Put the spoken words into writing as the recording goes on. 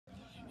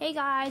Hey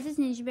guys, it's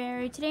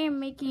NinjaBerry. Today I'm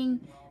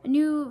making a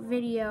new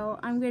video.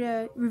 I'm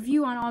gonna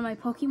review on all my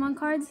Pokemon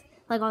cards,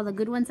 like all the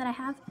good ones that I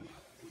have.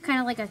 Kind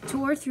of like a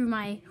tour through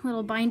my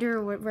little binder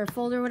or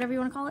folder, whatever you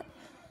want to call it.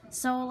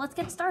 So let's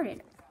get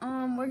started.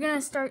 We're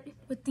gonna start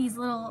with these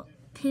little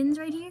pins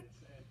right here.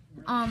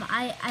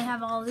 I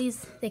have all of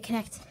these. They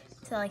connect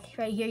to like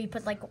right here. You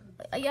put like,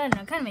 I don't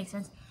know, kind of makes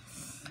sense.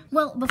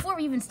 Well, before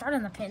we even start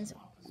on the pins,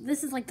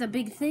 this is like the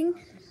big thing.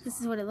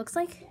 This is what it looks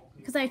like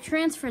because I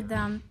transferred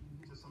them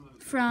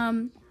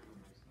from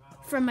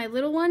my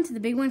little one to the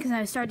big one because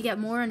I started to get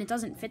more and it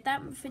doesn't fit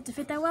that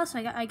well, so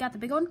I got the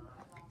big one.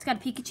 It's got a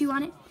Pikachu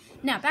on it.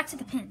 Now back to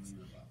the pins.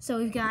 So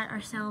we got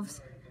a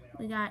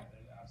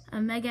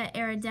Mega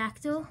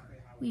Aerodactyl,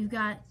 we've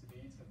got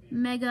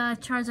Mega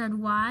Charizard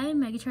Y,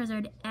 Mega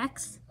Charizard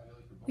X,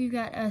 we've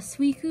got a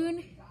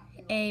Suicune,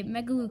 a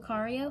Mega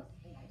Lucario,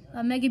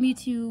 a Mega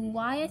Mewtwo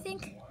Y, I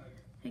think.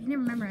 I can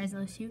never memorize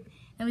those two.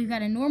 Then we've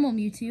got a normal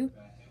Mewtwo,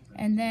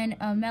 and then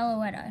a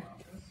Meloetta.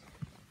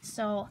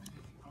 So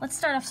let's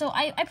start off. So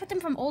I put them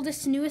from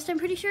oldest to newest, I'm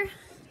pretty sure.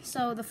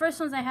 So the first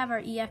ones I have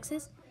are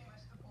EXs.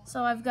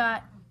 So I've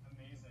got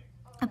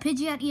a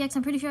Pidgeot EX.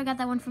 I'm pretty sure I got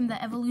that one from the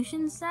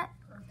Evolution set.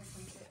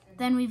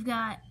 Then we've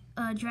got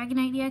a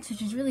Dragonite EX,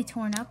 which is really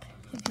torn up.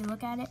 If you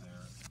look at it,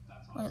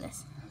 look at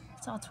this.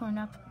 It's all torn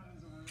up.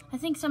 I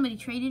think somebody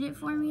traded it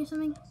for me or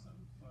something.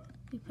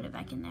 We put it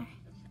back in there.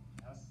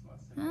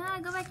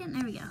 Go back in.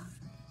 There we go.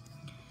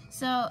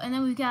 So, and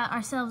then we've got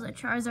ourselves a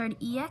Charizard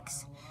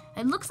EX.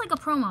 It looks like a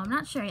promo. I'm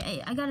not sure.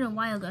 I got it a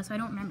while ago, so I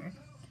don't remember.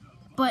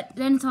 But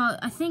then it's all,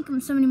 I think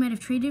somebody might have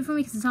traded it for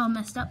me because it's all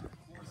messed up.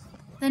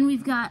 Then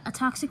we've got a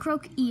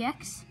Toxicroak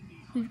EX.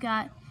 We've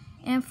got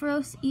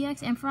Ampharos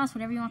EX, Ampharos,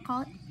 whatever you want to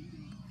call it.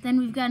 Then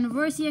we've got an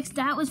Aurorus EX.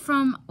 That was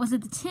from, was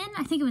it the tin?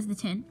 I think it was the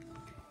tin.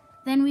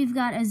 Then we've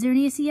got a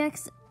Xerneas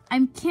EX.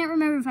 I can't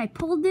remember if I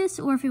pulled this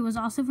or if it was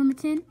also from a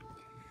tin.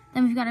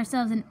 Then we've got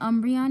ourselves an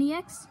Umbreon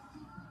EX.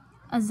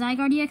 A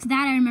Zygarde EX,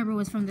 that I remember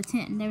was from the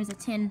tin. There was a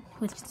tin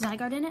with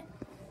Zygarde in it.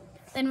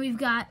 Then we've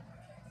got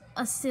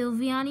a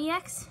Sylveon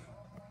EX,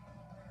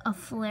 a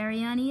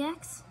Flareon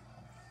EX,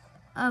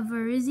 a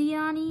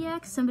Virizion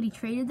EX. Somebody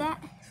traded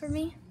that for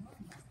me.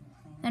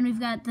 Then we've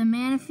got the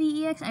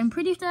Manaphy EX. I'm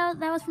pretty sure that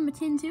was from a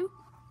tin too.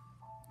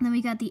 Then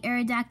we got the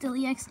Aerodactyl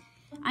EX.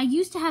 I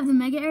used to have the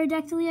Mega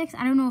Aerodactyl EX.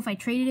 I don't know if I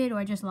traded it or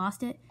I just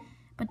lost it.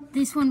 But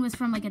this one was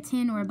from like a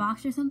tin or a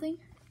box or something.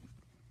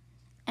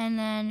 And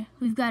then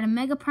we've got a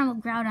Mega Primal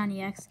Groudon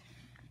EX.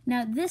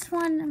 Now this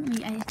one,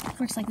 it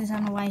works like this. I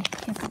don't know why you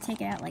have to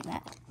take it out like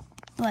that.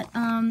 But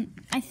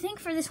I think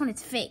for this one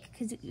it's fake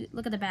because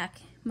look at the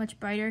back, much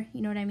brighter.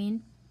 You know what I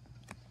mean?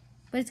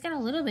 But it's got a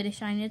little bit of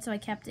shine in it, so I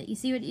kept it. You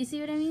see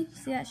what I mean?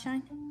 See that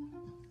shine?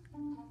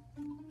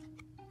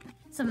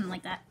 Something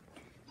like that.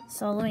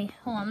 So hold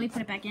on, let me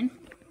put it back in.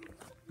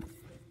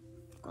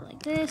 Go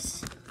like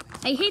this.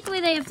 I hate the way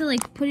they have to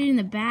like put it in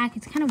the back.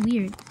 It's kind of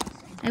weird.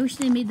 I wish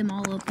they made them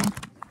all open.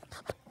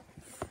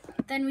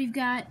 Then we've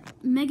got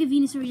Mega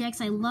Venusaur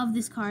EX. I love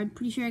this card.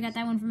 Pretty sure I got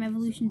that one from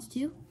Evolutions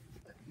too.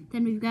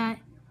 Then we've got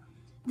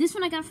this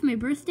one I got for my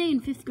birthday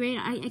in 5th grade.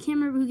 I can't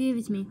remember who gave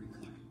it to me.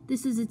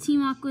 This is a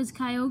Team Aqua's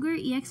Kyogre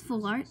EX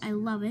Full Art. I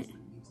love it.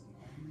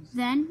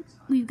 Then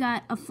we've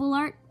got a Full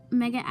Art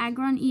Mega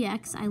Aggron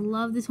EX. I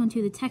love this one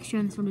too. The texture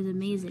on this one is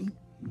amazing.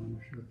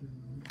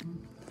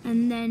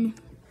 And then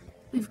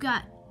we've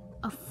got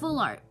a Full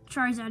Art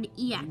Charizard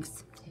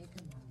EX.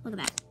 Look at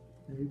that.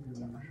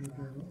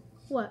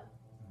 What?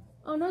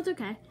 Oh, no, it's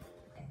okay.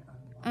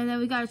 And then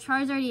we got a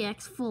Charizard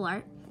EX Full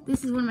Art.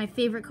 This is one of my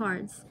favorite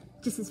cards.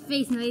 Just his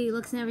face and the way he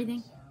looks and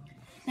everything.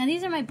 Now,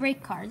 these are my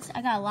break cards.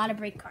 I got a lot of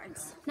break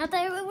cards. Not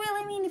that, well,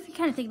 I mean, if you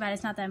kind of think about it,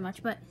 it's not that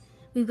much. But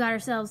we've got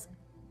ourselves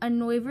a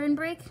Noivern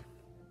break,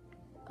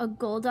 a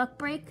Golduck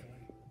break,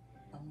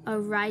 a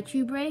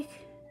Raichu break,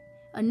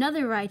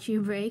 another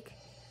Raichu break,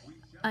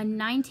 a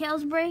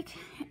Ninetales break,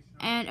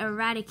 and a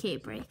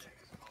Raticate break.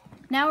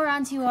 Now we're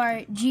on to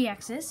our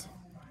GXs.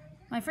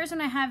 My first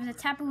one I have is a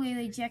Tapu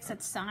Lele GX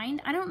that's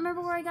signed. I don't remember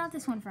where I got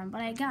this one from,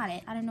 but I got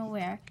it. I don't know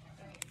where.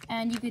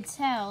 And you could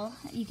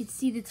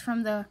see that it's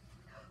from the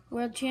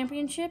World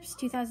Championships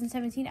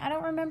 2017. I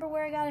don't remember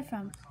where I got it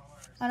from.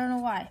 I don't know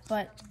why,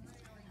 but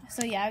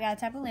so yeah, I got a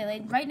Tapu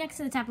Lele. Right next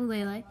to the Tapu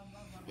Lele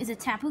is a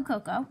Tapu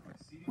Koko,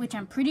 which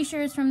I'm pretty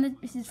sure is from the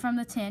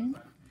tin,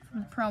 from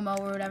the promo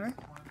or whatever.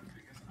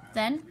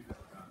 Then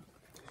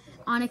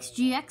Onix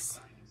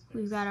GX.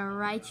 We've got a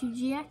Raichu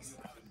GX,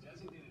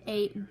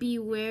 a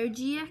Beware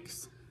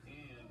GX,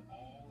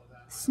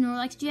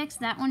 Snorlax GX,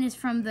 that one is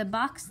from the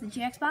box, the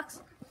GX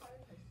box,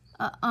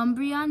 a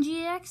Umbreon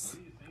GX,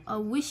 a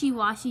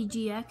Wishiwashi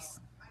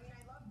GX,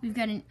 we've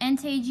got an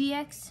Entei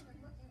GX,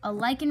 a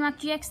Lycanroc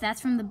GX,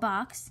 that's from the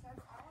box,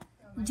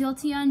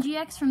 Jolteon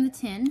GX from the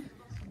tin,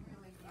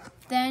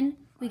 then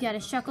we got a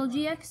Shuckle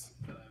GX,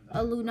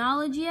 a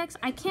Lunala GX,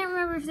 I can't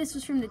remember if this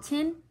was from the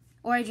tin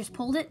or I just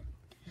pulled it.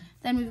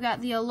 Then we've got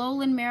the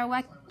Alolan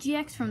Marowak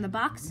GX from the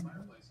box.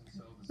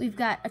 We've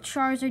got a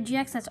Charizard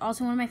GX, that's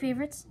also one of my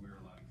favorites.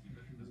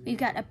 We've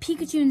got a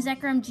Pikachu and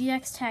Zekrom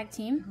GX Tag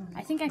Team.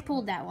 I think I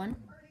pulled that one.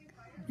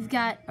 We've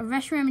got a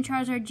Reshiram and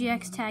Charizard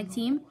GX tag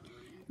team.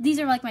 These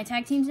are like my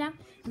tag teams now.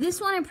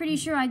 This one I'm pretty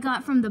sure I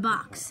got from the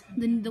box,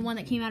 the one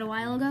that came out a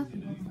while ago.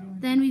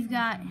 Then we've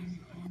got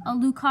a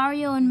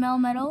Lucario and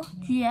Melmetal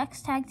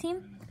GX tag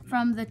team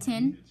from the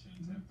tin.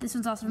 This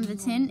one's also from the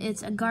tin.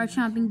 It's a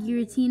Garchomp and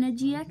Giratina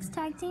GX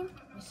tag team.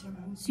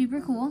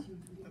 Super cool.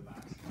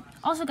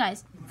 Also,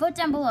 guys, vote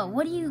down below.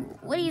 What do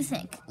you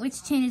think?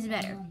 Which chain is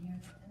better?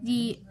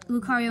 The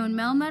Lucario and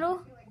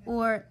Melmetal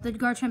or the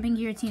Garchomp and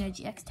Giratina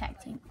GX tag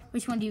team?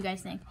 Which one do you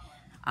guys think?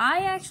 I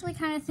actually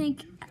kind of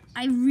think,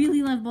 I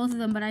really love both of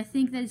them, but I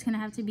think that it's going to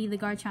have to be the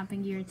Garchomp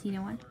and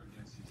Giratina one.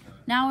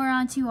 Now we're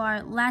on to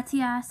our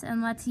Latias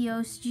and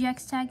Latios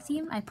GX tag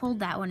team. I pulled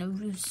that one. It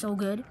was so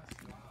good.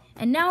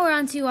 And now we're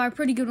on to our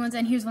pretty good ones,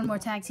 and here's one more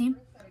tag team.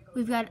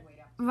 We've got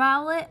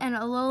Rowlet and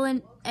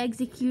Alolan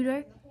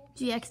Executor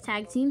GX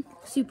tag team.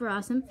 Super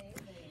awesome.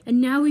 And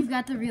now we've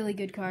got the really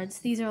good cards.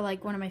 These are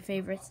like one of my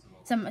favorites.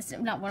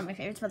 Not one of my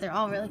favorites, but they're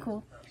all really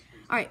cool.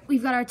 Alright,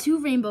 we've got our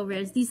 2 rainbow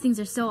rares. These things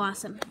are so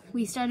awesome.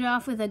 We started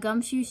off with a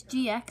Gumshoos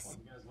GX.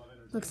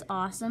 Looks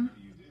awesome.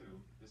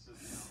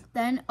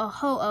 Then a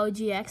Ho-Oh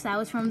GX. That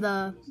was from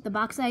the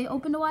box I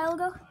opened a while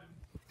ago.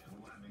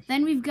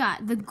 Then we've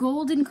got the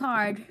golden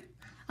card.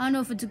 I don't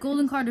know if it's a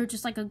golden card or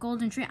just like a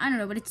golden tree. I don't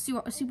know, but it's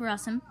super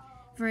awesome.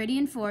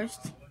 Viridian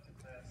Forest.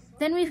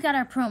 Then we've got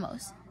our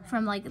promos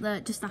from like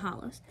just the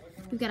holos.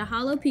 We've got a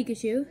holo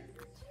Pikachu,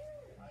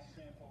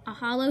 a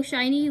holo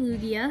shiny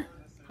Lugia,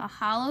 a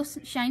holo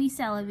shiny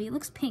Celebi. It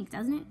looks pink,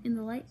 doesn't it, in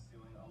the light?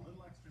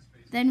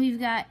 Then we've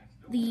got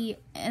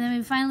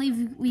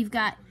finally we've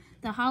got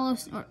the holo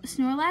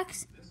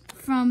Snorlax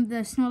from the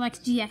Snorlax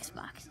GX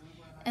box.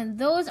 And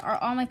those are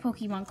all my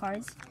Pokemon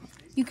cards.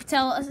 You could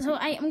tell, so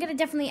I'm going to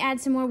definitely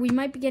add some more. We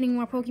might be getting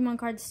more Pokemon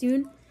cards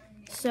soon.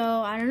 So,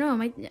 I don't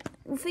know.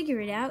 We'll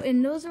figure it out.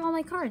 And those are all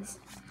my cards.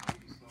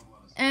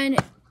 And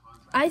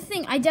I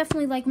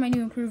definitely like my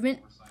new improvement.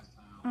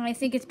 I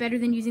think it's better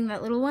than using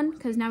that little one,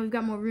 because now we've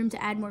got more room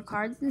to add more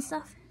cards and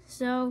stuff.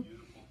 So,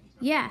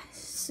 yeah.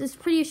 It's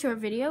pretty short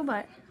video,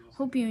 but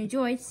hope you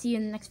enjoyed. See you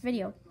in the next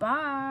video.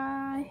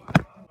 Bye!